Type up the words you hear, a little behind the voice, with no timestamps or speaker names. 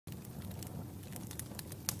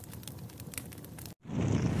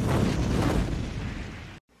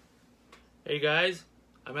Hey guys,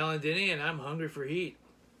 I'm Alan Denny and I'm hungry for heat.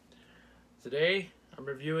 Today I'm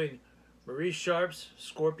reviewing Marie Sharp's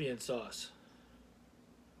Scorpion Sauce.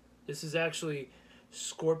 This is actually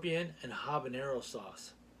scorpion and habanero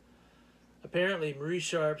sauce. Apparently Marie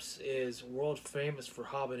Sharp's is world famous for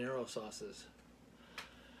habanero sauces.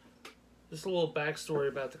 Just a little backstory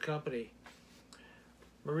about the company.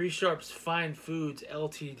 Marie Sharp's Fine Foods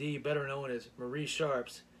Ltd, better known as Marie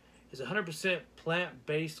Sharp's, is a 100%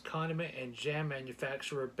 plant-based condiment and jam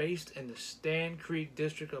manufacturer based in the Stan Creek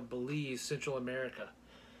district of Belize, Central America.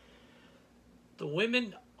 The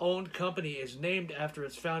women-owned company is named after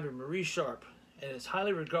its founder, Marie Sharp, and is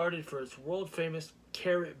highly regarded for its world-famous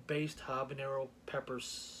carrot-based habanero pepper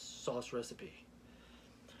sauce recipe.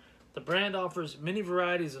 The brand offers many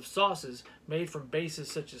varieties of sauces made from bases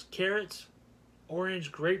such as carrots,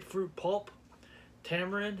 orange grapefruit pulp,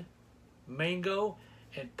 tamarind, mango,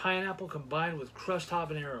 and pineapple combined with crushed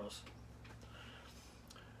habaneros.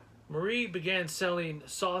 Marie began selling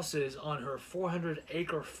sauces on her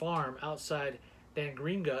 400-acre farm outside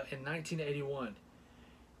Dangringa in 1981.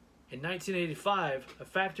 In 1985, a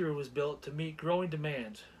factory was built to meet growing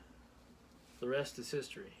demand. The rest is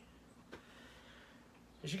history.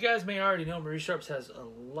 As you guys may already know, Marie Sharp's has a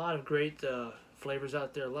lot of great flavors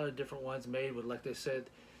out there, a lot of different ones made with, like they said,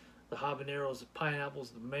 the habaneros, the pineapples,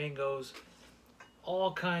 the mangoes,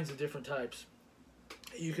 all kinds of different types.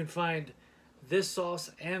 You can find this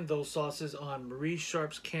sauce and those sauces on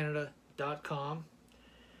mariesharpscanada.com.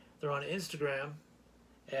 They're on Instagram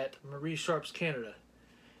at mariesharpscanada.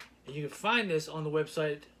 And you can find this on the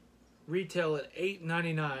website, retail at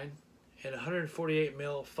 $8.99 and 148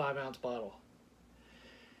 ml 5-ounce bottle.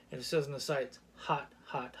 And it says on the site, hot,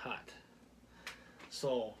 hot, hot.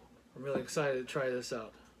 So I'm really excited to try this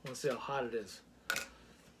out. I want to see how hot it is.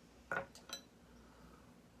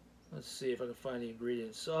 Let's see if I can find the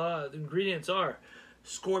ingredients. The ingredients are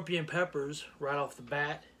scorpion peppers right off the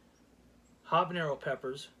bat, habanero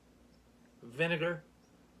peppers, vinegar,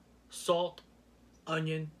 salt,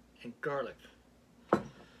 onion, and garlic.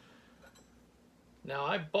 Now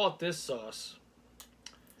I bought this sauce.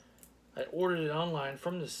 I ordered it online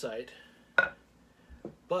from this site,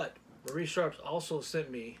 but Marie Sharp's also sent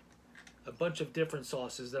me a bunch of different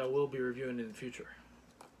sauces that I will be reviewing in the future.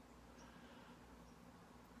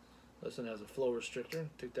 This one has a flow restrictor.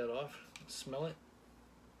 Take that off. Smell it.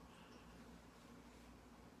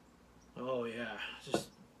 Oh yeah, just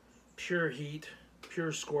pure heat,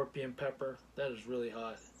 pure scorpion pepper. That is really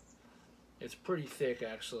hot. It's pretty thick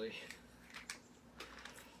actually.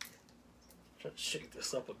 Try to shake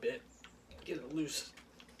this up a bit. Get it loose.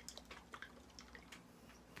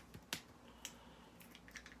 I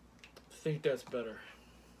think that's better.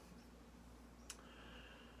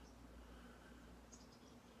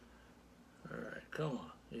 Alright, come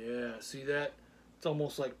on. Yeah, see that? It's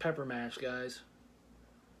almost like pepper mash, guys.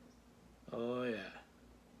 Oh, yeah.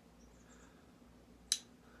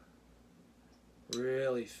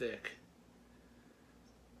 Really thick.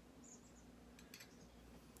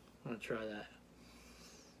 I'm gonna try that.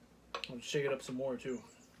 I'm gonna shake it up some more, too.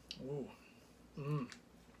 Ooh. Mmm.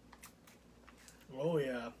 Oh,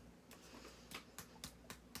 yeah.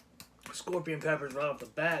 Scorpion peppers right off the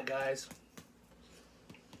bat, guys.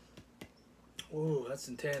 Ooh, that's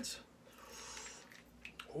intense.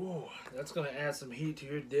 Ooh, that's gonna add some heat to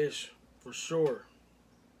your dish for sure.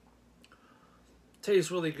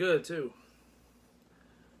 Tastes really good too.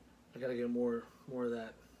 I gotta get more of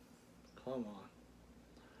that. Come on.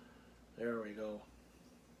 There we go.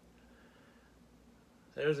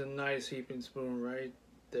 There's a nice heaping spoon right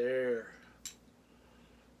there.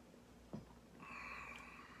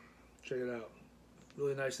 Check it out.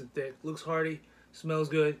 Really nice and thick. Looks hearty. Smells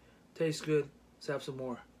good. Tastes good. Let's have some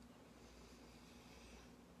more.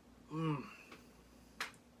 Mmm.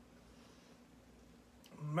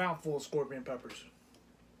 Mouthful of scorpion peppers.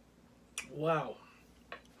 Wow.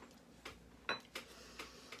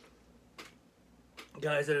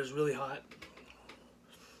 Guys, that is really hot.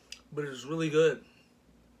 But it is really good.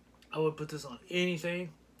 I would put this on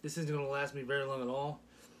anything. This isn't going to last me very long at all.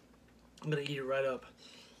 I'm going to eat it right up.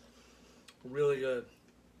 Really good.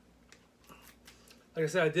 Like I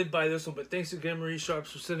said, I did buy this one, but thanks again, Marie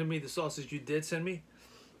Sharp's, for sending me the sauces you did send me.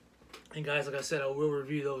 And guys, like I said, I will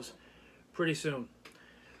review those pretty soon.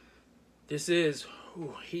 This is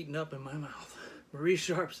heating up in my mouth. Marie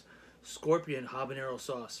Sharp's Scorpion Habanero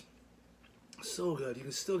Sauce. So good. You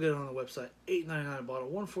can still get it on the website. $8.99 a bottle,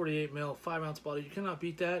 148 ml, 5-ounce bottle. You cannot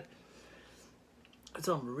beat that. It's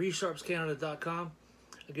on mariesharpscanada.com.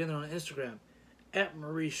 Again, they're on Instagram at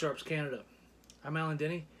mariesharpscanada. I'm Alan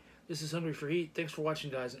Denny. This is Hungry for Heat. Thanks for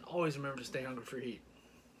watching, guys, and always remember to stay hungry for heat.